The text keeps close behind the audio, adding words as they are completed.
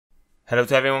Hello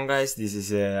to everyone guys, this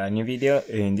is a new video.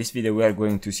 In this video we are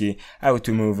going to see how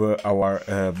to move our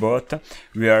boat.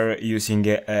 We are using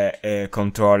a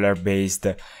controller based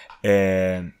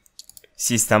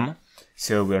system,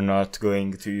 so we are not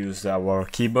going to use our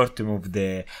keyboard to move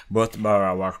the boat but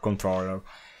our controller.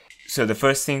 So the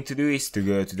first thing to do is to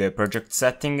go to the project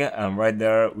setting, and right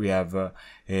there we have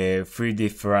three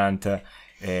different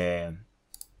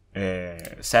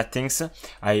settings.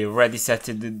 I already set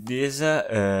this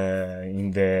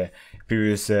in the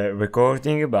previous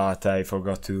recording, but I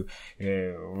forgot to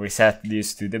reset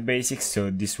this to the basics. So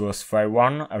this was file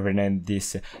 1, I renamed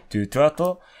this to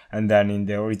throttle, and then in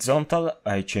the horizontal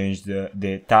I changed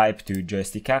the type to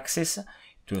joystick axis.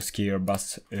 It was key or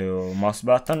mouse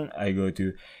button. I go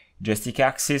to joystick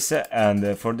axis,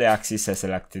 and for the axis I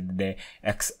selected the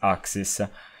X axis.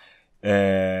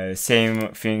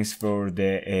 Same things for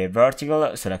the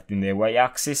vertical, selecting the Y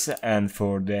axis, and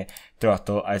for the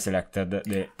throttle I selected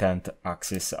the 10th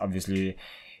axis. Obviously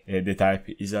the type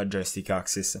is a joystick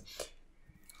axis.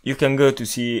 You can go to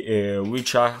see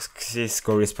which axis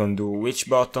correspond to which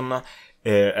button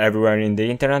everywhere in the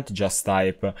internet. Just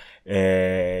type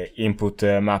input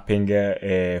mapping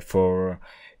for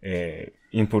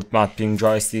input mapping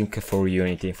joystick for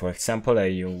Unity, for example,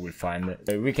 you will find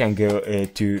we can go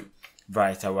to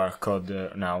write our code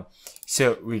now.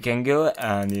 So we can go,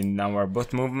 and in our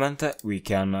boat movement we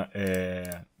can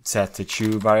set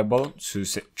two variable, so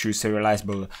choose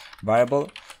serializable variable,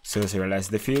 so serialize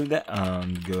the field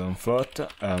and go on float,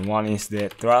 and one is the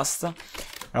thrust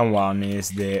and one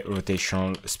is the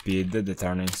rotational speed, the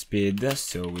turning speed,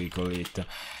 so we call it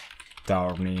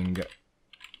turning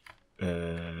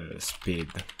speed.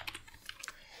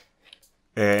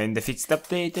 In the fixed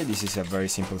update, this is a very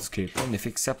simple script. In the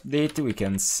fixed update we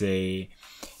can say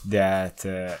that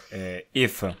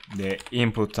if the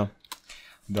input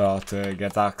dot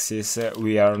get axis,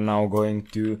 we are now going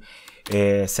to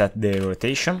set the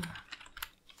rotation.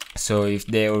 So if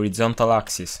the horizontal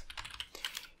axis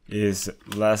is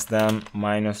less than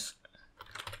minus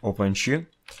 0.2,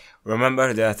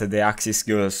 remember that the axis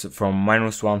goes from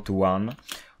 -1 to 1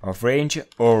 of range,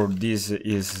 or this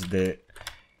is the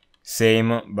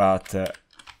same, but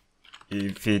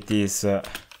if it is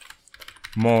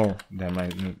more than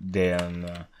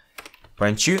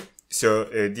 0.2, so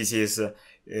this is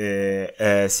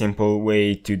a simple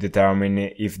way to determine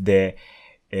if the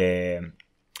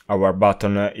our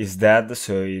button is dead,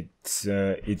 so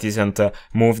it isn't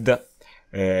moved,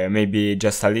 maybe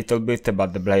just a little bit,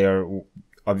 but the player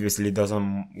obviously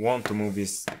doesn't want to move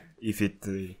this if it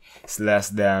is less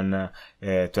than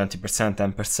 20%,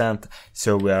 10%,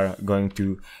 so we are going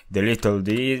to delete all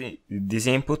this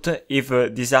input. If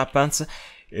this happens,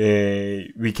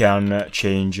 we can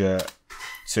change,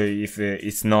 so if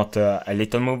it's not a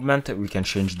little movement, we can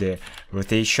change the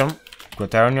rotation,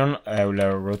 quaternion,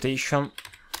 Euler rotation,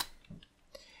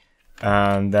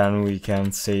 and then we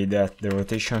can say that the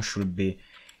rotation should be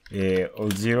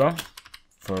all 0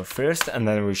 for first, and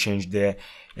then we change the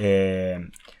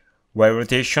Y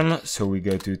rotation, so we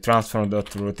go to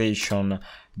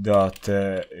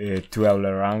transform.rotation.to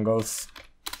Euler angles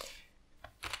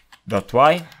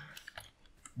 .y.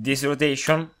 This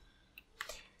rotation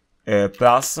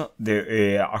plus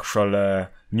the actual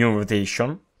new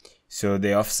rotation, so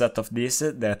the offset of this,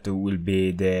 that will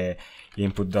be the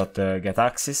input.get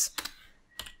axis,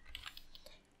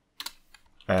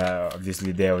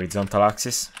 obviously the horizontal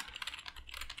axis,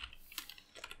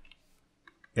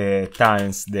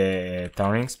 times the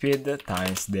turning speed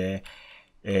times the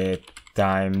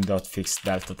time.fixed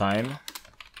delta time,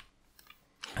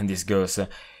 and this goes to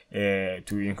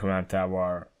increment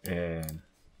our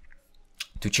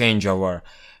to change our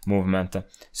movement.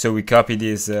 So we copy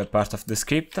this part of the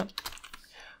script,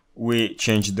 we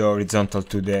change the horizontal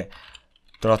to the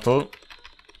throttle,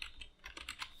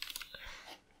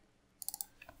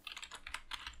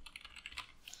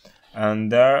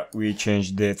 and there we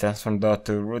change the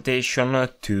transform.rotation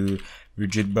to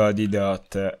rigid body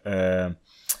dot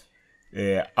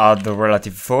add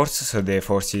relative force, so the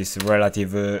force is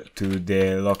relative to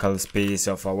the local space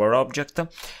of our object,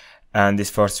 and this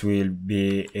force will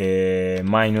be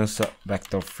minus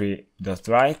vector 3 dot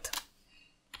right.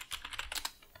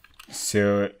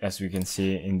 So as we can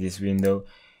see in this window,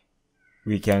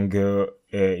 we can go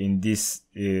in this,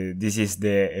 this is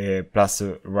the plus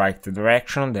right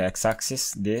direction, the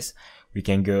x-axis, this, we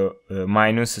can go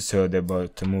minus, so the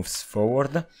boat moves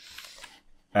forward,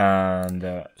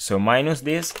 and so minus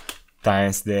this,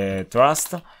 times the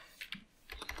thrust,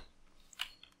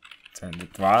 and the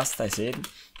thrust, I said,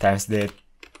 times the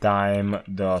time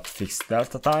dot fixed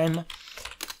delta time,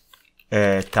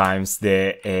 times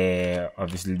the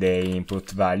obviously the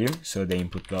input value, so the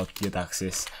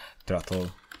input.getAxis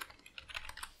throttle.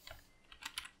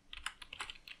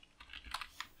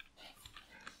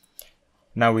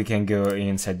 Now we can go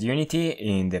inside Unity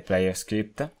in the player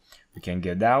script. We can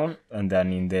go down, and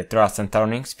then in the thrust and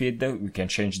turning speed we can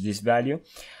change this value.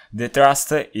 The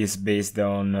thrust is based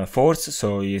on force,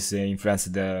 so is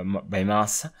influenced by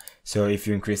mass. So if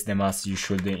you increase the mass, you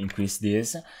should increase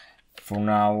this. For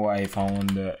now, I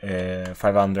found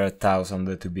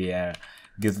 500,000 to be a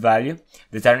good value.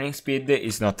 The turning speed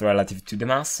is not relative to the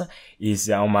mass, is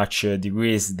how much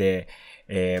degrees the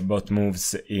boat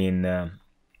moves in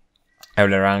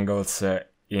Euler angles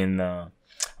in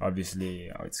obviously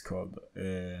how it's called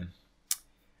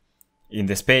in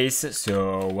the space,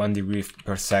 so 1 degree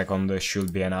per second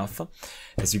should be enough.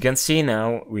 As you can see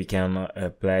now, we can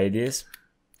play this,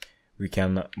 we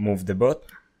can move the boat,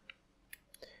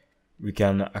 we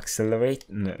can accelerate,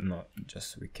 no,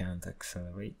 just we can't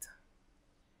accelerate.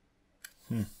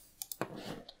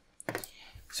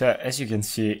 So as you can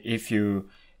see, if you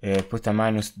put a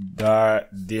minus there,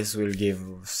 this will give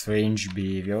strange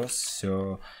behaviors.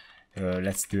 So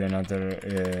let's do another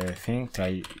thing,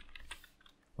 try.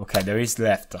 Okay, there is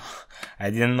left. I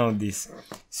didn't know this.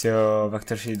 So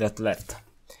vector3.left.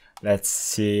 Let's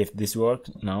see if this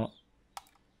works now.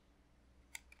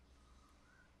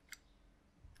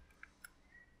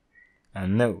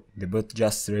 And no, the boat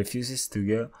just refuses to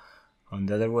go on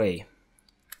the other way.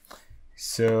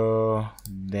 So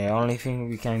the only thing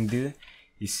we can do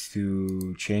is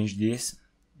to change this.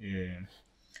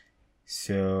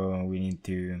 So we need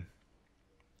to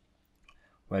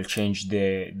change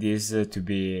this to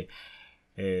be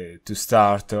to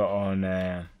start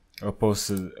on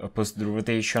opposite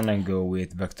rotation and go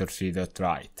with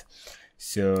vector3.right.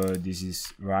 So this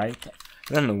is right.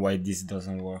 I don't know why this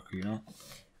doesn't work, you know.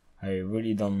 I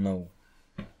really don't know.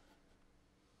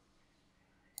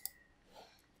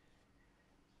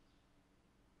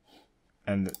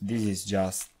 And this is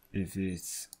just if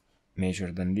it's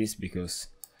measured than this, because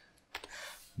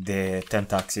the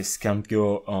 10th axis can't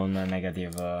go on a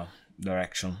negative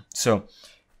direction. So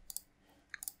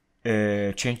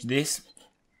change this.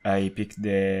 I picked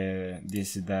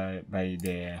this by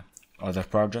the other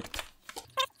project.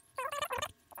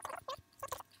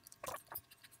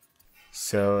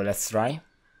 So let's try.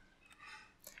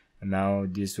 Now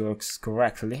this works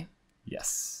correctly.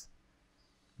 Yes,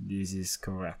 this is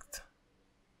correct.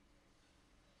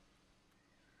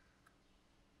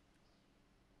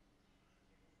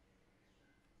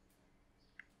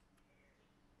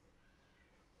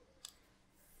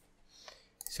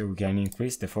 So we can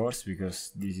increase the force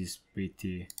because this is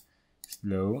pretty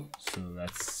slow. So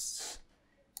let's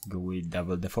go with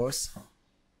double the force,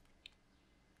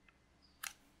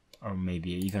 or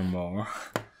maybe even more.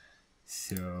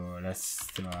 So let's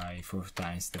try 4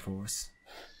 times the force.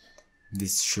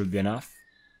 This should be enough.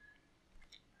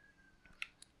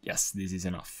 Yes, this is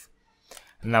enough.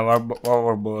 Now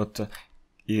our boat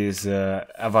is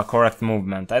have a correct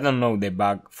movement. I don't know the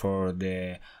bug for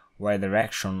the Y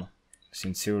direction,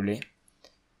 sincerely,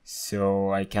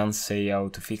 so I can't say how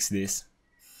to fix this.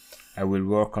 I will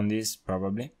work on this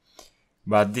probably,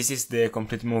 but this is the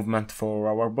complete movement for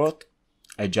our boat.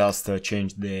 I just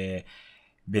changed the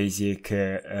basic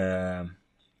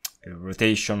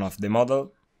rotation of the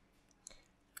model.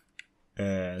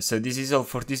 So this is all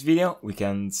for this video. We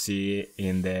can see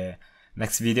in the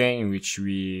next video, in which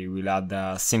we will add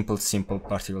a simple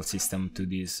particle system to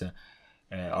this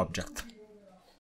object.